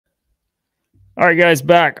All right, guys,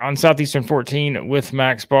 back on Southeastern 14 with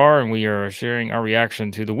Max Barr, and we are sharing our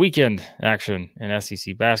reaction to the weekend action in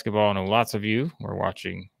SEC basketball. I know lots of you were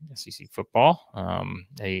watching SEC football.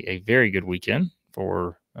 A very good weekend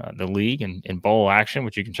for the league and bowl action,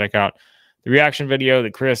 which you can check out the reaction video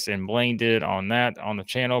that Chris and Blaine did on that on the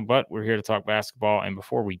channel. But we're here to talk basketball. And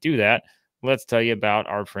before we do that, let's tell you about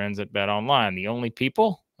our friends at BetOnline. The only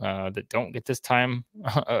people that don't get this time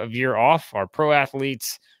of year off are pro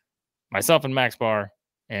athletes, myself and Max Barr,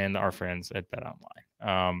 and our friends at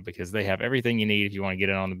BetOnline, because they have everything you need if you want to get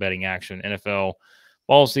in on the betting action. NFL,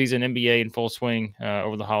 fall season, NBA in full swing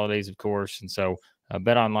over the holidays, of course. And so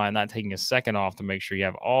BetOnline not taking a second off to make sure you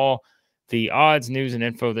have all the odds, news, and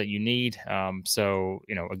info that you need. So,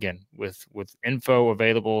 again, with info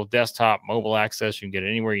available, desktop, mobile access, you can get it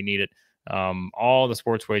anywhere you need it. All the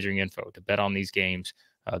sports wagering info to bet on these games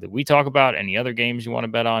that we talk about, any other games you want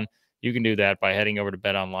to bet on. You can do that by heading over to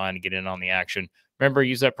BetOnline and get in on the action. Remember,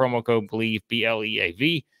 use that promo code BLEAV,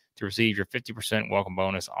 BLEAV, to receive your 50% welcome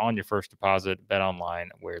bonus on your first deposit. BetOnline,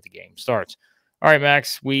 where the game starts. All right,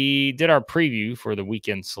 Max, we did our preview for the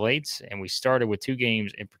weekend slates, and we started with two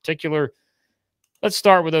games in particular. Let's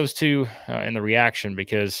start with those two in the reaction,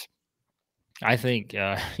 because I think,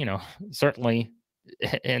 certainly,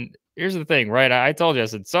 and here's the thing, right? I told you, I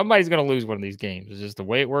said, somebody's going to lose one of these games. It's just the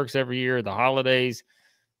way it works every year, the holidays.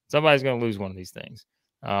 Somebody's going to lose one of these things.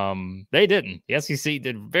 They didn't. The SEC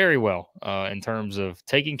did very well in terms of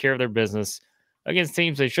taking care of their business against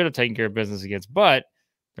teams they should have taken care of business against. But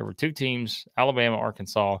there were two teams, Alabama,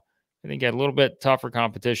 Arkansas. I think had a little bit tougher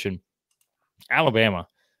competition. Alabama,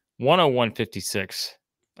 101-56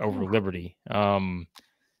 over Liberty, a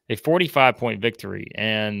 45-point victory.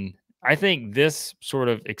 And I think this sort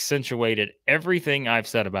of accentuated everything I've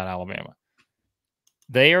said about Alabama.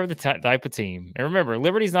 They are the type of team. And remember,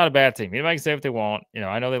 Liberty's not a bad team. Anybody can say what they want.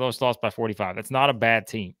 I know they lost by 45. That's not a bad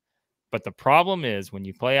team. But the problem is when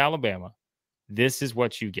you play Alabama, this is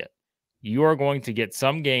what you get. You are going to get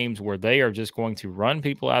some games where they are just going to run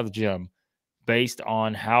people out of the gym based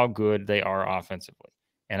on how good they are offensively.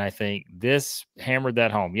 And I think this hammered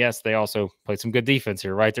that home. Yes, they also played some good defense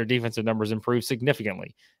here, right? Their defensive numbers improved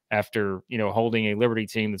significantly after, holding a Liberty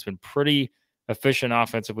team that's been pretty efficient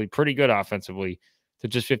offensively, pretty good offensively, to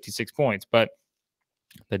just 56 points. But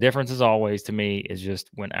the difference, as always, to me, is just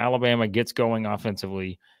when Alabama gets going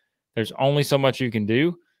offensively, there's only so much you can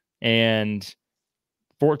do. And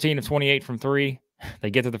 14 of 28 from three, they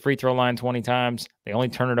get to the free throw line 20 times. They only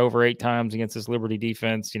turn it over 8 times against this Liberty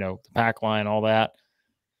defense, the pack line, all that.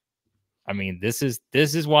 I mean, this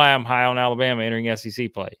is why I'm high on Alabama entering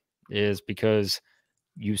SEC play, is because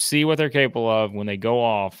you see what they're capable of when they go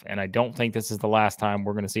off. And I don't think this is the last time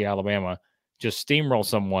we're going to see Alabama just steamroll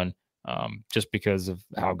someone just because of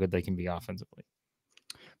how good they can be offensively.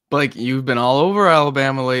 Blake, you've been all over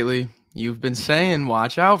Alabama lately. You've been saying,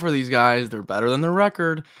 watch out for these guys. They're better than their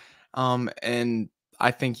record. And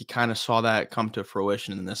I think you kind of saw that come to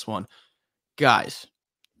fruition in this one. Guys,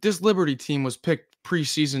 this Liberty team was picked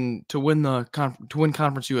preseason to win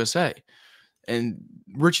Conference USA. And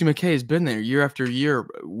Richie McKay has been there year after year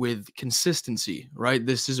with consistency, right?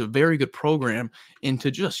 This is a very good program, and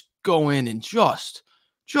to just go in and just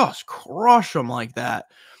crush them like that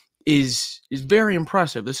is very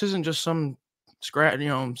impressive. This isn't just some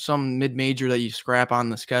some mid-major that you scrap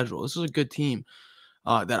on the schedule. This is a good team.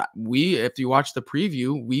 If you watch the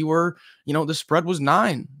preview, we were, the spread was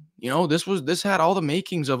 9. This had all the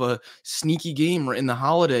makings of a sneaky game in the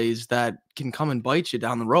holidays that can come and bite you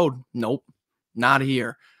down the road. Nope. Not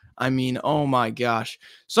here. I mean, oh my gosh.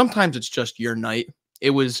 Sometimes it's just your night.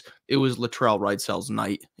 It was Latrell Wrightsell's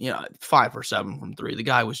night. 5 or 7 from 3. The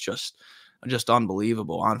guy was just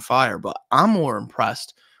unbelievable, on fire. But I'm more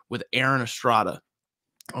impressed with Aaron Estrada.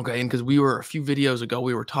 Okay, and because a few videos ago,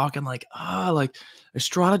 we were talking like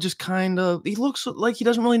Estrada just he looks like he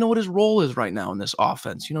doesn't really know what his role is right now in this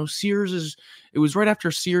offense. It was right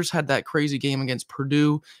after Sears had that crazy game against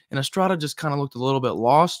Purdue, and Estrada just kind of looked a little bit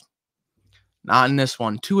lost. Not in this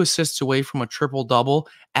one. 2 assists away from a triple-double.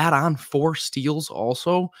 Add on 4 steals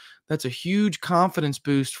also. That's a huge confidence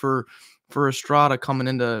boost for Estrada coming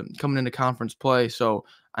into conference play. So,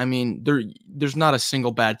 I mean, there's not a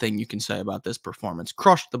single bad thing you can say about this performance.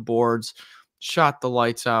 Crushed the boards, shot the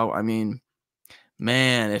lights out. I mean,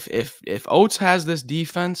 man, if Oates has this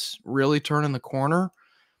defense really turning the corner,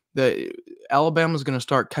 Alabama's going to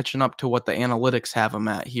start catching up to what the analytics have them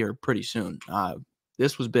at here pretty soon.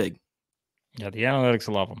 This was big. Yeah, the analytics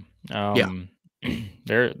love them.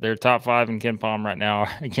 They're top 5 in KenPom right now.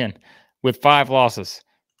 Again, with 5 losses.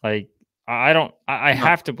 Like, I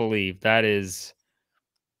have to believe that is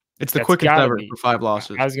It's the That's quickest gotta ever be. for 5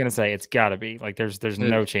 losses. I was gonna say it's gotta be. Like there's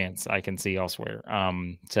no chance I can see elsewhere.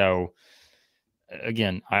 So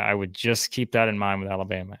again, I would just keep that in mind with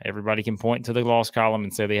Alabama. Everybody can point to the loss column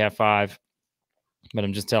and say they have 5, but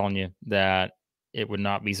I'm just telling you that it would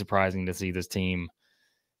not be surprising to see this team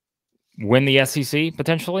win the SEC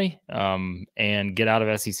potentially, and get out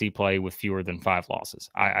of SEC play with fewer than 5 losses.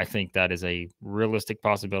 I think that is a realistic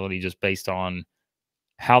possibility just based on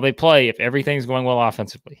how they play. If everything's going well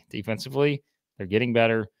offensively, defensively, they're getting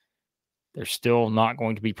better. They're still not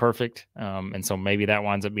going to be perfect. And so maybe that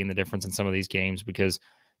winds up being the difference in some of these games because,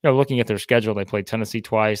 looking at their schedule, they played Tennessee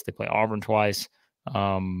twice. They play Auburn twice.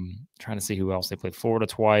 Trying to see who else. They played Florida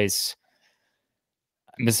twice,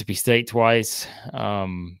 Mississippi State twice.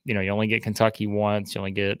 You only get Kentucky once. You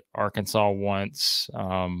only get Arkansas once.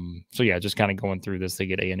 So, yeah, just kind of going through this, they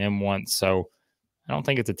get A&M once. So I don't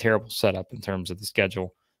think it's a terrible setup in terms of the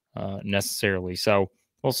schedule necessarily. So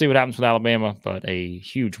we'll see what happens with Alabama, but a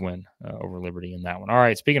huge win over Liberty in that one. All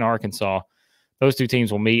right, speaking of Arkansas, those two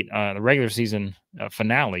teams will meet the regular season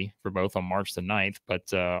finale for both on March the 9th.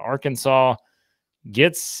 But Arkansas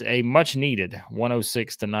gets a much-needed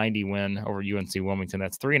 106-90 win over UNC Wilmington.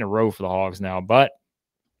 That's 3 in a row for the Hogs now. But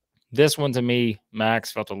this one, to me,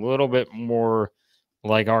 Max, felt a little bit more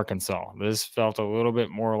like Arkansas. This felt a little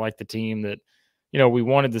bit more like the team that, we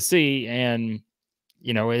wanted to see. And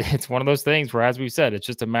it's one of those things where, as we said, it's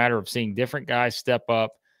just a matter of seeing different guys step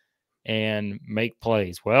up and make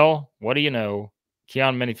plays. Well, what do you know?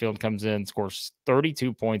 Keon Minifield comes in, scores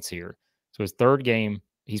 32 points here. So his third game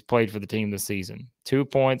he's played for the team this season. 2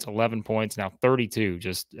 points, 11 points, now 32.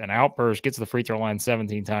 Just an outburst, gets to the free throw line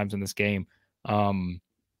 17 times in this game.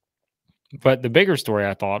 But the bigger story,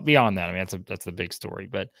 I thought, beyond that, I mean, that's the big story.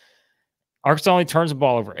 But Arkansas only turns the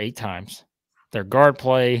ball over 8 times. Their guard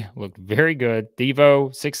play looked very good.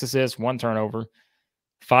 Devo, 6 assists, 1 turnover.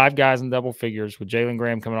 5 guys in double figures with Jalen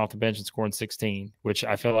Graham coming off the bench and scoring 16, which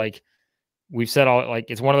I feel like we've said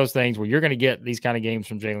it's one of those things where you're going to get these kind of games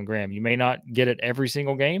from Jalen Graham. You may not get it every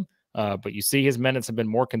single game, but you see his minutes have been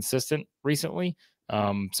more consistent recently.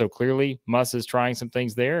 So clearly Muss is trying some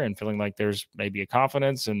things there and feeling like there's maybe a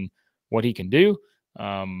confidence in what he can do.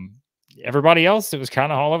 Everybody else, it was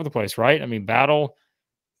kind of all over the place, right? I mean, Battle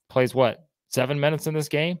plays 7 minutes in this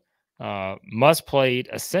game. Muss played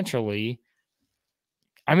essentially,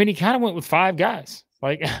 he kind of went with 5 guys.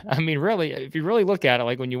 Really, if you really look at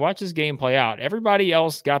it, when you watch this game play out, everybody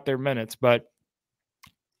else got their minutes, but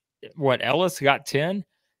Ellis got 10.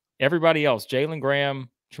 Everybody else, Jalen Graham,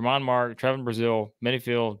 Tremont Mark, Trevin Brazile,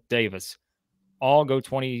 Minifield, Davis, all go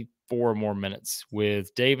 24 or more minutes,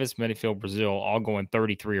 with Davis, Minifield, Brazile all going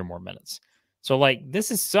 33 or more minutes. So, this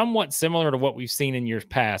is somewhat similar to what we've seen in years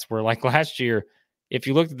past, where, last year, if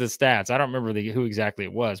you looked at the stats, I don't remember who exactly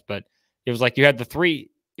it was, but it was you had the 3.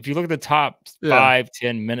 If you look at the top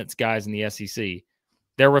 5-10 minutes guys in the SEC,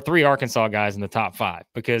 there were 3 Arkansas guys in the top 5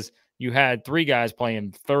 because you had 3 guys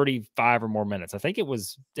playing 35 or more minutes. I think it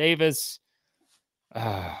was Davis.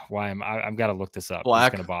 I've got to look this up.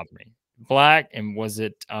 Black. It's going to bother me. Black, and was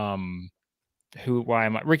it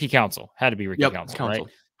Ricky Council? Had to be Ricky Council, right?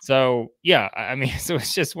 So yeah, so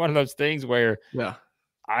it's just one of those things where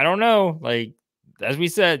I don't know. As we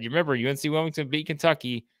said, you remember UNC Wilmington beat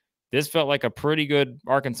Kentucky. This felt like a pretty good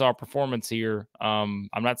Arkansas performance here. I'm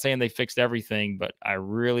not saying they fixed everything, but I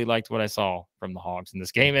really liked what I saw from the Hogs in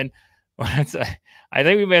this game. And I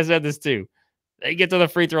think we may have said this too. They get to the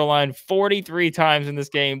free throw line 43 times in this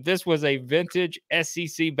game. This was a vintage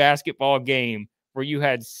SEC basketball game where you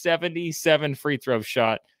had 77 free throws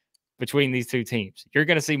shot between these two teams. You're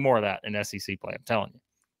going to see more of that in SEC play, I'm telling you.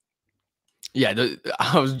 Yeah,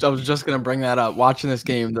 I was just going to bring that up. Watching this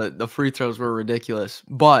game, the free throws were ridiculous.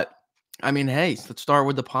 But, hey, let's start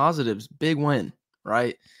with the positives. Big win,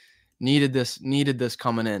 right? Needed this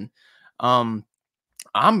coming in. I'm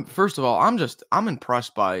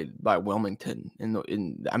impressed by Wilmington.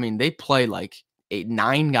 They play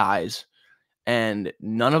 9 guys, and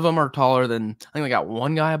none of them are taller than, I think they got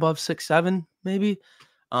 1 guy above 6'7", maybe.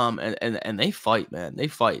 And they fight, man. They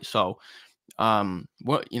fight. So,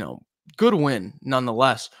 good win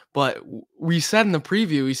nonetheless. But we said in the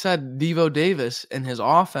preview, we said Devo Davis and his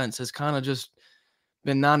offense has kind of just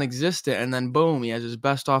been non-existent. And then boom, he has his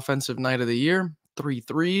best offensive night of the year, 3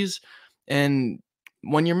 threes. And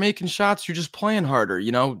when you're making shots, you're just playing harder,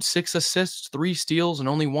 6 assists, 3 steals, and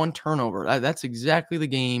only 1 turnover. That's exactly the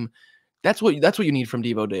game. That's what you need from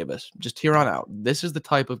Devo Davis. Just here on out. This is the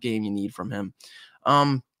type of game you need from him.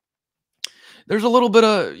 There's a little bit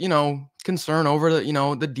of, concern over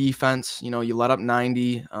the defense. You let up 90,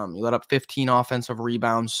 you let up 15 offensive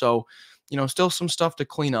rebounds. So, still some stuff to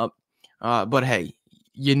clean up. But hey,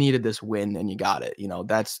 you needed this win and you got it.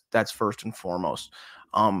 That's first and foremost.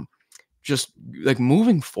 Just like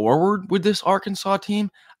moving forward with this Arkansas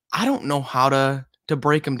team, I don't know how to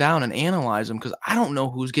break them down and analyze them because I don't know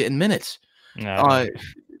who's getting minutes. No,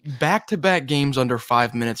 Back-to-back games under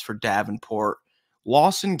 5 minutes for Davenport.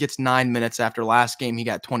 Lawson gets 9 minutes after last game. He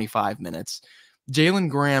got 25 minutes. Jalen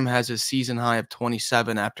Graham has his season high of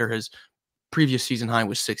 27 after his previous season high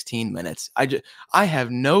was 16 minutes. I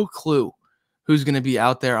have no clue who's going to be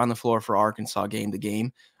out there on the floor for Arkansas game to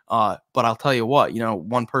game. But I'll tell you what,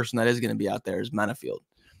 one person that is going to be out there is Menafield,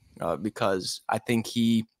 because I think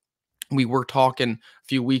we were talking a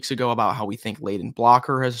few weeks ago about how we think Layden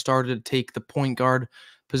Blocker has started to take the point guard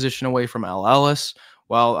position away from L. Ellis.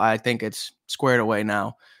 Well, I think it's squared away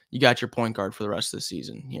now. You got your point guard for the rest of the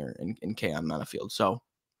season here in Keon Menafield. So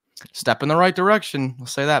step in the right direction. I'll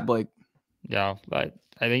say that, Blake. yeah, I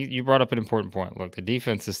think you brought up an important point. Look, the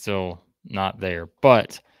defense is still not there,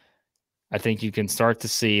 but I think you can start to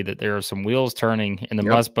see that there are some wheels turning in the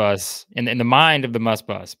Muss Bus, in the mind of the Muss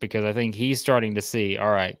Bus, because I think he's starting to see,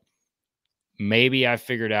 all right, maybe I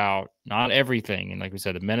figured out not everything. And like we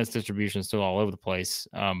said, the minutes distribution is still all over the place.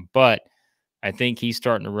 But I think he's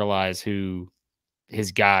starting to realize who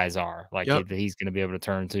his guys are, like that he's going to be able to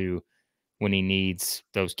turn to when he needs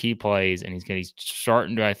those key plays, and he's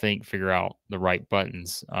starting to, I think, figure out the right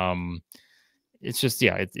buttons. It's just,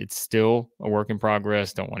 it's still a work in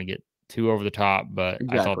progress. Don't want to get too over the top, but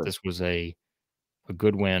Exactly. I thought this was a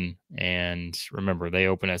good win. And remember, they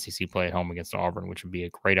open SEC play at home against Auburn, which would be a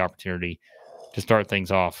great opportunity to start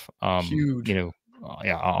things off, Huge.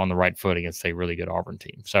 On the right foot against a really good Auburn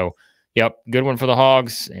team. So, good one for the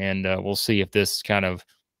Hogs, and we'll see if this is kind of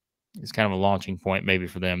a launching point maybe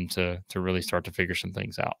for them to really start to figure some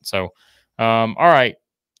things out. So, all right,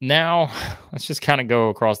 now let's just kind of go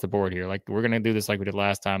across the board here. Like, we're going to do this like we did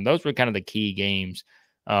last time. Those were kind of the key games,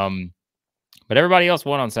 but everybody else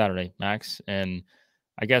won on Saturday, Max. And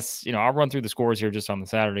I guess, I'll run through the scores here just on the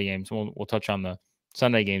Saturday games. We'll touch on the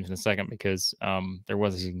Sunday games in a second because there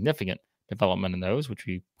was a significant development in those, which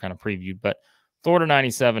we kind of previewed. But Florida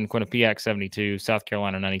 97, Quinnipiac 72, South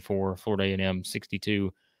Carolina 94, Florida A&M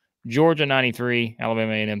 62, Georgia 93,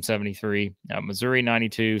 Alabama A&M 73, Missouri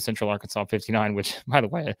 92, Central Arkansas 59, which, by the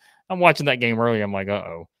way, I'm watching that game earlier. I'm like,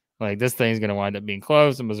 uh-oh. Like, this thing's going to wind up being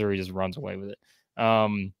close, and Missouri just runs away with it.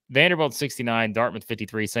 Vanderbilt 69, Dartmouth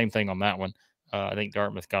 53, same thing on that one. I think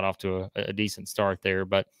Dartmouth got off to a decent start there,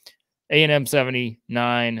 but A&M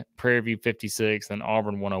 79, Prairie View 56, then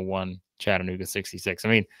Auburn 101, Chattanooga 66. I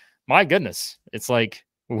mean, my goodness, it's like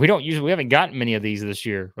we haven't gotten many of these this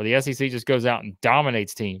year where the SEC just goes out and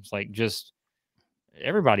dominates teams. Like, just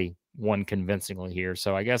everybody won convincingly here.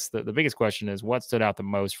 So I guess the biggest question is, what stood out the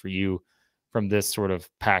most for you from this sort of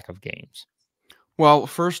pack of games? Well,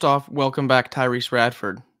 first off, welcome back, Tyrese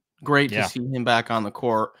Radford. Great to see him back on the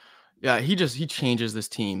court. Yeah, he changes this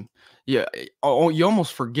team. Yeah, you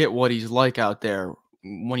almost forget what he's like out there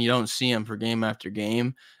when you don't see him for game after game,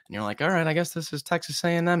 and you're like, all right, I guess this is Texas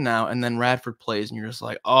A&M now. And then Radford plays, and you're just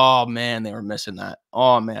like, oh man, they were missing that.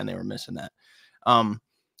 Oh man, they were missing that.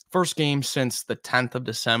 First game since the 10th of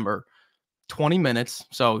December, 20 minutes,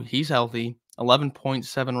 so he's healthy.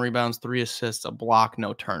 11.7 rebounds, 3 assists, a block,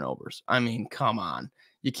 no turnovers. I mean, come on.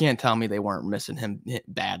 You can't tell me they weren't missing him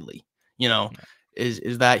badly.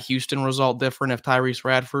 Is that Houston result different if Tyrese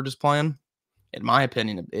Radford is playing? In my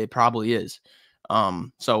opinion, it probably is.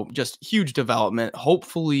 So just huge development.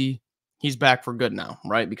 Hopefully he's back for good now,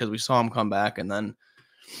 right? Because we saw him come back and then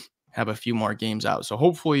have a few more games out. So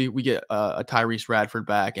hopefully we get a Tyrese Radford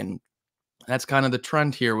back, and that's kind of the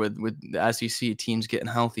trend here with the SEC teams getting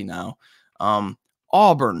healthy now.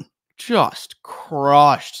 Auburn just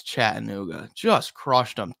crushed Chattanooga, just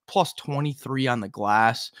crushed them. Plus 23 on the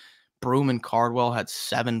glass. Broom and Cardwell had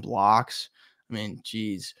 7 blocks. I mean,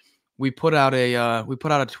 geez. We put out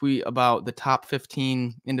a tweet about the top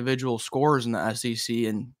 15 individual scorers in the SEC,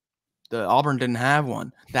 and the Auburn didn't have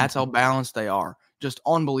one. That's how balanced they are. Just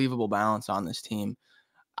unbelievable balance on this team.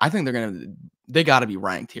 I think they got to be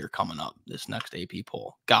ranked here coming up this next AP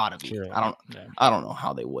poll. Gotta be. Sure. I don't know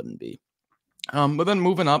how they wouldn't be. But then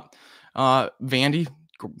moving up, Vandy,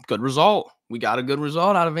 good result. We got a good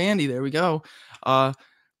result out of Vandy. There we go.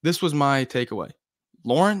 This was my takeaway.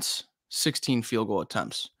 Lawrence, 16 field goal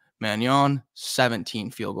attempts. Magnon, 17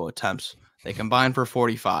 field goal attempts. They combined for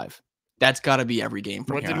 45. That's got to be every game.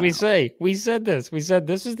 What did we say? We said this. We said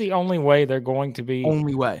this is the only way they're going to be.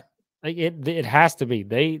 Only way. Like it has to be.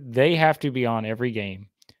 They have to be on every game.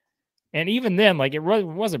 And even then, like, it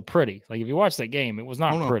wasn't pretty. Like, if you watch that game, it was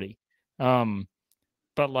not pretty.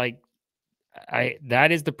 But like,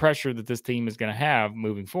 that is the pressure that this team is going to have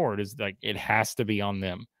moving forward. Is like it has to be on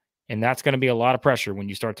them, and that's going to be a lot of pressure when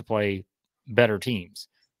you start to play better teams.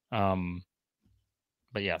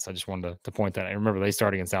 But yes, I just wanted to point that. I remember they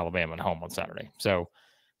start against Alabama at home on Saturday, so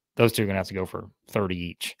those two are going to have to go for 30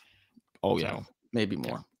 each. Oh yeah, maybe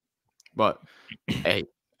more. But hey,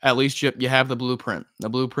 at least you have the blueprint. The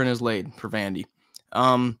blueprint is laid for Vandy.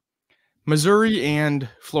 Missouri and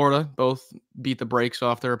Florida both beat the brakes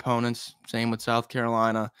off their opponents. Same with South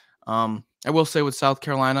Carolina. I will say with South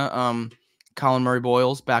Carolina, Colin Murray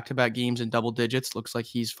Boyles back-to-back games in double digits. Looks like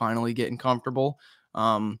he's finally getting comfortable.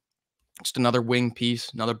 Just another wing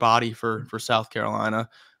piece, another body for South Carolina.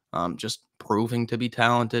 Just proving to be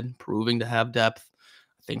talented, proving to have depth.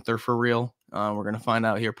 I think they're for real. We're going to find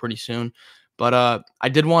out here pretty soon. But I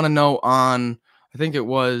did want to know on, I think it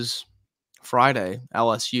was Friday,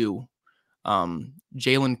 LSU,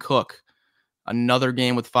 Jalen Cook, another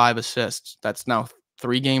game with 5 assists. That's now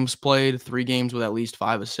 3 games played, 3 games with at least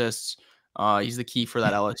 5 assists. He's the key for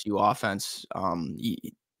that LSU offense.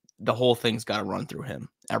 The whole thing's got to run through him.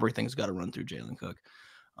 Everything's got to run through Jalen Cook.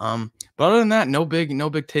 But other than that, no big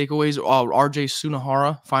takeaways. RJ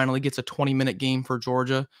Sunahara finally gets a 20-minute game for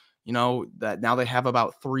Georgia. You know, that now they have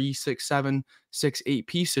about 3, 6, 7, 6, 8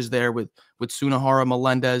 pieces there with Sunahara,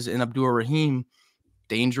 Melendez, and Abdur-Rahim.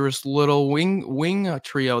 Dangerous little wing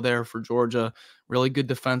trio there for Georgia. Really good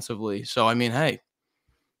defensively. So, I mean, hey,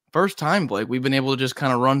 first time, Blake, we've been able to just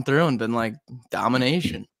kind of run through and been like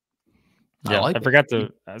domination. Yeah, I forgot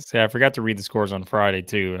to read the scores on Friday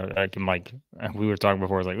too. I can we were talking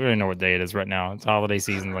before. It's like we don't know what day it is right now. It's holiday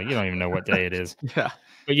season. Like you don't even know what day it is. Yeah.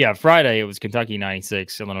 But yeah, Friday it was Kentucky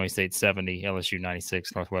 96, Illinois State 70, LSU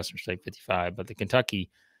 96, Northwestern State 55. But the Kentucky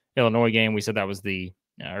Illinois game, we said that was the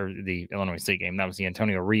Illinois State game. That was the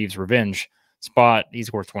Antonio Reeves revenge spot. He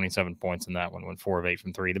scored 27 points in that one, went 4 of 8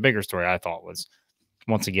 from 3. The bigger story I thought was,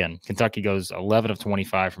 once again, Kentucky goes 11 of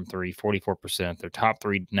 25 from 3, 44%. They're top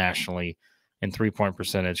 3 nationally in 3-point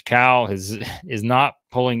percentage. Cal is not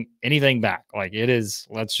pulling anything back. Like it is,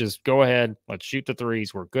 let's just go ahead. Let's shoot the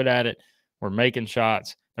threes. We're good at it. We're making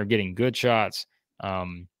shots. They're getting good shots. I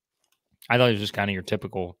thought it was just kind of your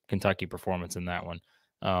typical Kentucky performance in that one.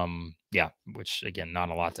 Yeah, which again, not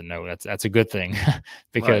a lot to know. That's a good thing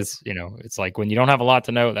because, you know, it's like when you don't have a lot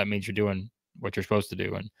to know, that means you're doing what you're supposed to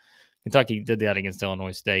do. And Kentucky did that against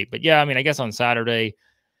Illinois State. But yeah, I mean, I guess on Saturday,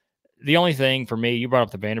 the only thing for me, you brought up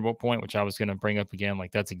the Vanderbilt point, which I was going to bring up again.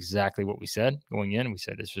 Like that's exactly what we said going in. We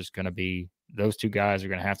said it's just going to be those 2 guys are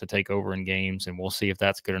going to have to take over in games, and we'll see if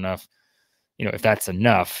that's good enough. You know, if that's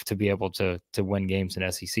enough to be able to win games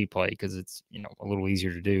in SEC play, because it's, you know, a little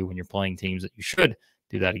easier to do when you're playing teams that you should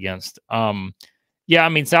do that against. Yeah, I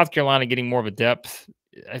mean, South Carolina getting more of a depth,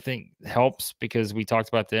 I think helps because we talked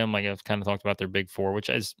about them. Like I've kind of talked about their big 4, which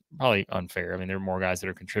is probably unfair. I mean, there are more guys that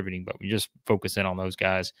are contributing, but we just focus in on those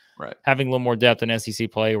guys. Right. Having a little more depth in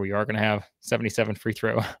SEC play where you are going to have 77 free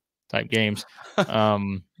throw type games.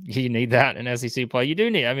 You need that in SEC play. You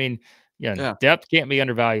do need, I mean, yeah, depth can't be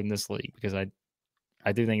undervalued in this league because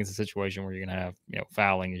I do think it's a situation where you're going to have, you know,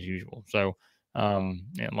 fouling as usual. So, and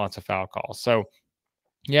lots of foul calls. So,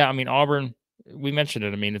 yeah, I mean, Auburn, we mentioned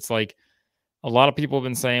it. I mean, it's like, a lot of people have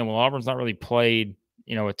been saying, well, Auburn's not really played,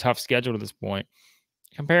 you know, a tough schedule to this point.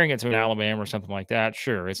 Comparing it to an Alabama or something like that,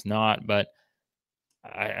 sure, it's not. But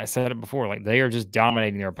I said it before, like they are just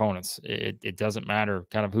dominating their opponents. It doesn't matter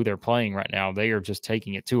kind of who they're playing right now. They are just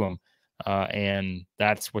taking it to them. And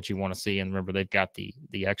that's what you want to see. And remember, they've got the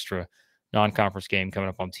extra non-conference game coming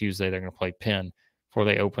up on Tuesday. They're going to play Penn before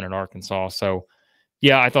they open at Arkansas. So,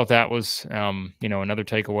 yeah, I thought that was, you know, another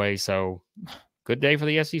takeaway. So good day for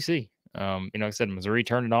the SEC. You know, like I said, Missouri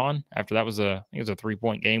turned it on after that was I think it was a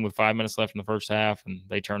 3-point game with 5 minutes left in the first half, and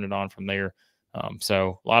they turned it on from there.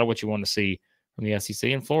 So a lot of what you want to see from the SEC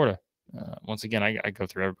and Florida. Once again, I go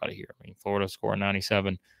through everybody here. I mean, Florida scoring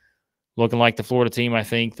 97, looking like the Florida team. I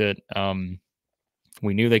think that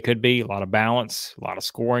we knew they could be. A lot of balance, a lot of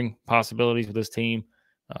scoring possibilities with this team.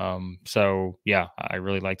 So yeah, I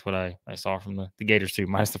really liked what I saw from the Gators too,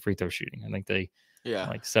 minus the free throw shooting. I think they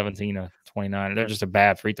like 17 of 29. They're just a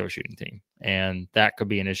bad free throw shooting team, and that could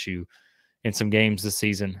be an issue in some games this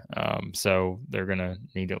season. So they're going to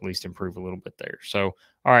need to at least improve a little bit there. So,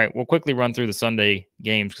 all right, we'll quickly run through the Sunday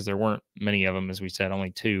games because there weren't many of them, as we said,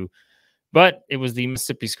 only 2. But it was the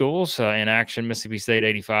Mississippi schools in action. Mississippi State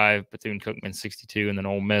 85, Bethune-Cookman 62, and then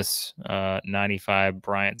Ole Miss 95,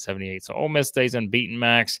 Bryant 78. So Ole Miss stays unbeaten,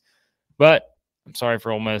 Max. But I'm sorry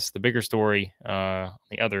for Ole Miss. The bigger story, the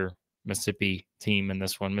other Mississippi team in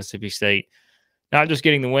this one, Mississippi State, not just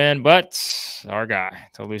getting the win, but our guy,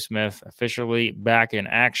 Tolu Smith, officially back in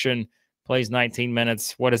action, plays 19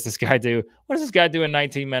 minutes. What does this guy do? What does this guy do in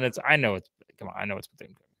 19 minutes? I know it's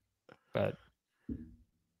within, but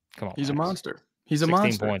come on, He's a Max. monster. He's a 16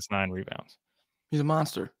 monster. points, 9 rebounds. He's a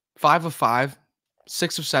monster. 5 of 5,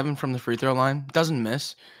 6 of 7 from the free throw line. Doesn't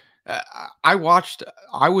miss. I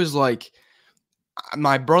was like,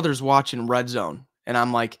 my brother's watching Red Zone, and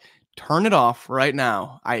I'm like, turn it off right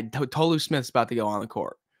now. Tolu Smith's about to go on the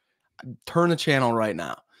court. Turn the channel right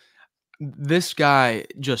now. This guy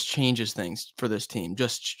just changes things for this team.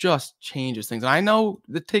 Just changes things. And I know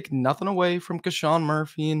that take nothing away from Keshawn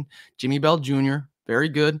Murphy and Jimmy Bell Jr. Very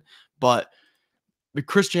good, but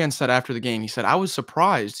Chris Jan said after the game, he said, I was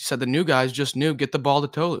surprised. He said the new guys just knew, get the ball to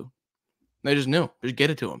Tolu. They just knew, just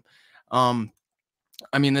get it to him.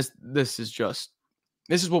 I mean, this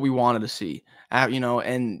is what we wanted to see.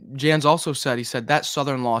 And Jan's also said, he said that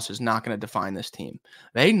Southern loss is not going to define this team.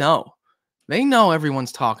 They know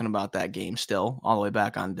everyone's talking about that game still all the way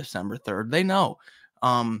back on December 3rd. They know.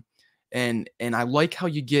 And I like how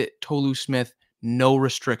you get Tolu Smith, no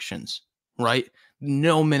restrictions, right?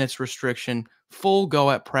 No minutes restriction, full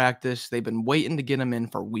go at practice. They've been waiting to get him in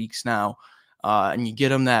for weeks now. And you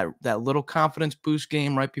get him that little confidence boost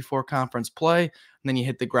game right before conference play, and then you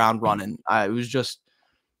hit the ground running.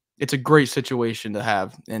 It's a great situation to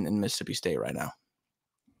have in Mississippi State right now.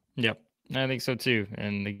 Yep, I think so too.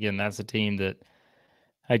 And again, that's a team that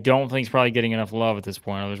I don't think is probably getting enough love at this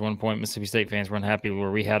point. There's one point Mississippi State fans were unhappy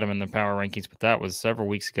where we had them in the power rankings, but that was several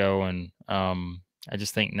weeks ago. And I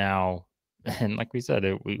just think now, and like we said,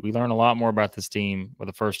 we learn a lot more about this team with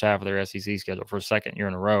the first half of their SEC schedule for a second year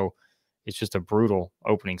in a row. It's just a brutal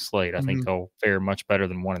opening slate. I think they'll fare much better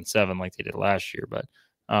than 1-7 like they did last year. But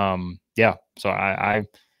yeah, so I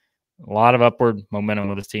a lot of upward momentum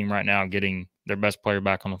with this team right now, getting their best player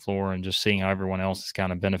back on the floor and just seeing how everyone else has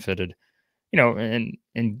kind of benefited, and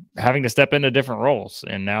having to step into different roles.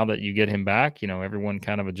 And now that you get him back, everyone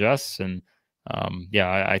kind of adjusts. And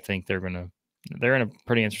yeah, I think they're in a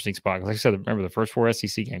pretty interesting spot. Like I said, remember the first 4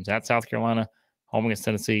 SEC games at South Carolina, home against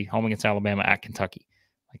Tennessee, home against Alabama, at Kentucky.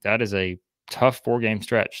 Like that is a tough 4-game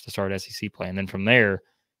stretch to start SEC play. And then from there,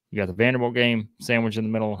 you got the Vanderbilt game, sandwich in the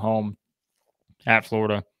middle at home, at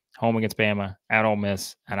Florida, home against Bama, at Ole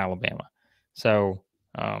Miss, at Alabama. So,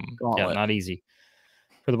 yeah, not easy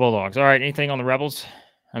for the Bulldogs. All right, anything on the Rebels?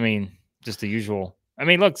 I mean, just the usual. I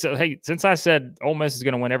mean, look, so, hey, since I said Ole Miss is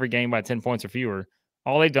going to win every game by 10 points or fewer,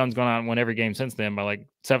 all they've done is gone out and win every game since then by like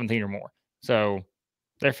 17 or more. So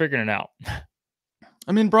they're figuring it out.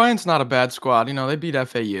 I mean, Bryant's not a bad squad. They beat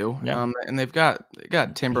FAU, Yeah. and they've got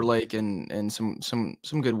Timberlake and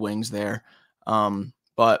some good wings there.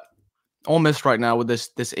 But Ole Miss right now with this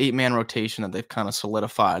 8-man rotation that they've kind of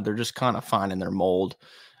solidified, they're just kind of finding their mold.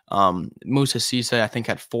 Musa Cisse, I think,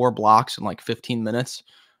 had 4 blocks in like 15 minutes.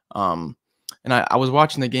 And I was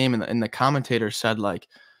watching the game, and the commentator said, like,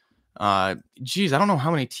 geez, I don't know how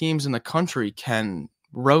many teams in the country can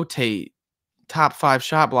rotate top 5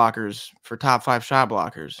 shot blockers for top 5 shot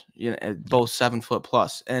blockers, both 7 foot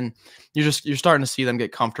plus. And you're starting to see them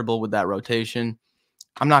get comfortable with that rotation.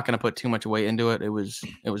 I'm not going to put too much weight into it. It was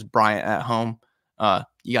Bryant at home.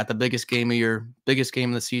 You got the biggest game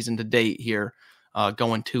of the season to date here,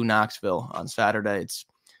 going to Knoxville on Saturday.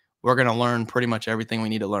 We're going to learn pretty much everything we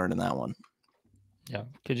need to learn in that one. Yeah.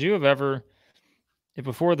 Could you have ever, if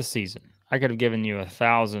before the season, I could have given you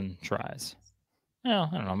 1,000 tries? Well,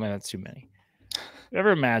 I don't know. Maybe that's too many.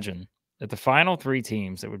 Ever imagine that the final 3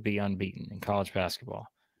 teams that would be unbeaten in college basketball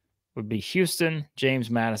would be Houston, James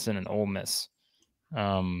Madison, and Ole Miss?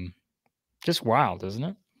 Just wild, isn't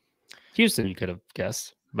it? Houston, you could have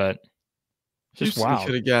guessed, but just Houston wild.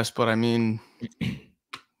 Could have guessed, but I mean,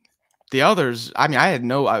 the others. I mean, I had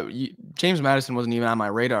James Madison wasn't even on my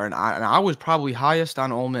radar, and I was probably highest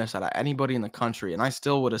on Ole Miss out of anybody in the country, and I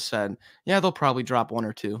still would have said, yeah, they'll probably drop 1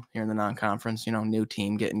 or 2 here in the non-conference. New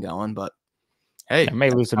team getting going, but hey, I may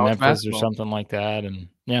lose to Memphis basketball or something like that, and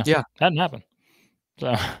yeah, hadn't happened.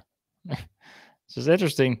 So it's just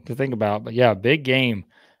interesting to think about. But yeah, big game.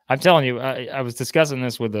 I'm telling you, I was discussing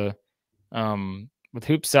this with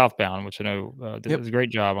Hoops Southbound, which I know did a great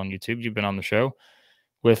job on YouTube. You've been on the show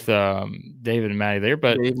with David and Maddie there,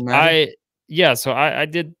 but so I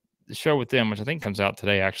did the show with them, which I think comes out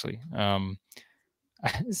today actually. I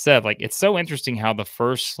said, like, it's so interesting how the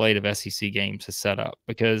first slate of SEC games is set up,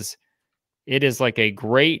 because it is like a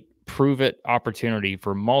great prove it opportunity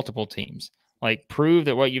for multiple teams. Like, prove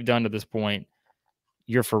that what you've done to this point,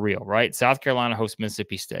 you're for real, right? South Carolina hosts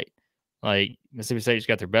Mississippi State. Like, Mississippi State's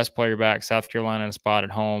got their best player back. South Carolina in a spot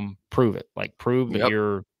at home. Prove it. Like, prove that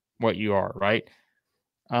you're what you are, right?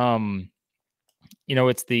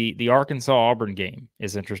 it's the Arkansas-Auburn game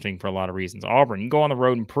is interesting for a lot of reasons. Auburn, you go on the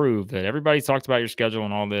road and prove that everybody's talked about your schedule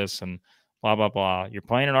and all this and blah, blah, blah. You're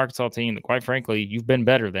playing an Arkansas team that, quite frankly, you've been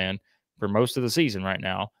better than for most of the season right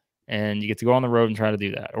now, and you get to go on the road and try to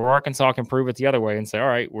do that. Or Arkansas can prove it the other way and say, all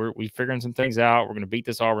right, we're figuring some things out. We're going to beat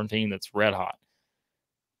this Auburn team that's red hot.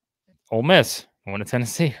 Ole Miss going to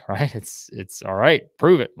Tennessee, right? It's all right.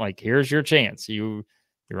 Prove it. Like, here's your chance. You're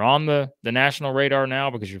on the national radar now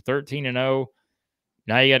because you're 13-0.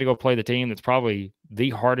 Now you got to go play the team that's probably the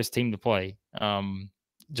hardest team to play,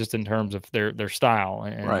 just in terms of their style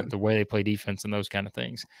and the way they play defense and those kind of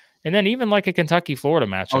things. And then even like a Kentucky-Florida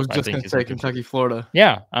matchup. I was just going to say Kentucky-Florida.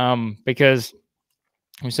 Yeah, because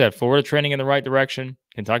we said Florida trending in the right direction.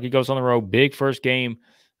 Kentucky goes on the road. Big first game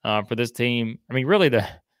for this team. I mean, really,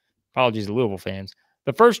 apologies to Louisville fans,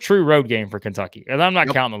 the first true road game for Kentucky. And I'm not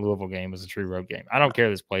counting the Louisville game as a true road game. I don't care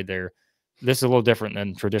that's played there. This is a little different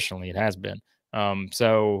than traditionally it has been.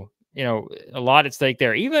 So, a lot at stake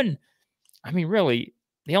there. Even, I mean, really,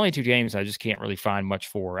 the only two games I just can't really find much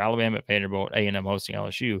for: Alabama at Vanderbilt, A&M hosting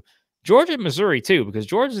LSU, Georgia at Missouri too, because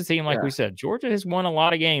Georgia's a team, like we said, Georgia has won a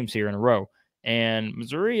lot of games here in a row, and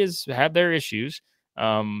Missouri has had their issues.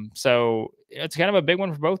 So it's kind of a big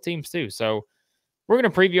one for both teams too. So we're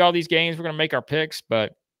going to preview all these games. We're going to make our picks,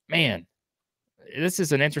 but man, this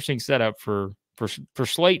is an interesting setup for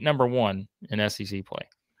slate number 1 in SEC play.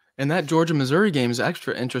 And that Georgia-Missouri game is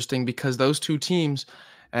extra interesting because those two teams,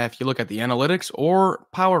 if you look at the analytics or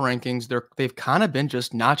power rankings, they've kind of been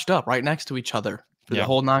just notched up right next to each other for the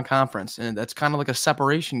whole non-conference. And that's kind of like a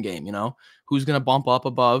separation game, who's going to bump up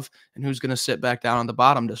above and who's going to sit back down on the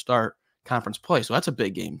bottom to start conference play. So that's a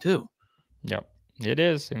big game too. Yep, it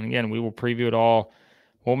is. And again, we will preview it all.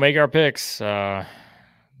 We'll make our picks. The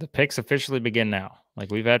picks officially begin now.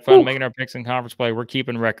 Like, we've had fun making our picks in conference play. We're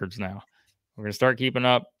keeping records now. We're going to start keeping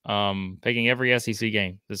up, picking every SEC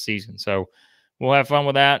game this season. So we'll have fun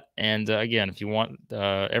with that. And again, if you want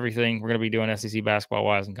everything we're going to be doing SEC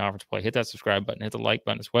basketball-wise in conference play, hit that subscribe button, hit the like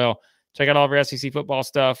button as well. Check out all of our SEC football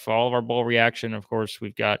stuff, all of our bowl reaction. Of course,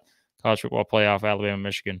 we've got college football playoff, Alabama,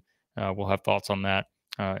 Michigan. We'll have thoughts on that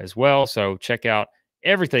as well. So check out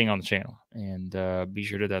everything on the channel and be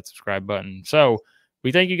sure to hit that subscribe button. So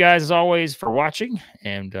we thank you guys, as always, for watching,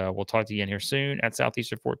 and we'll talk to you again here soon at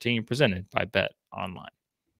Southeastern 14, presented by Bet Online.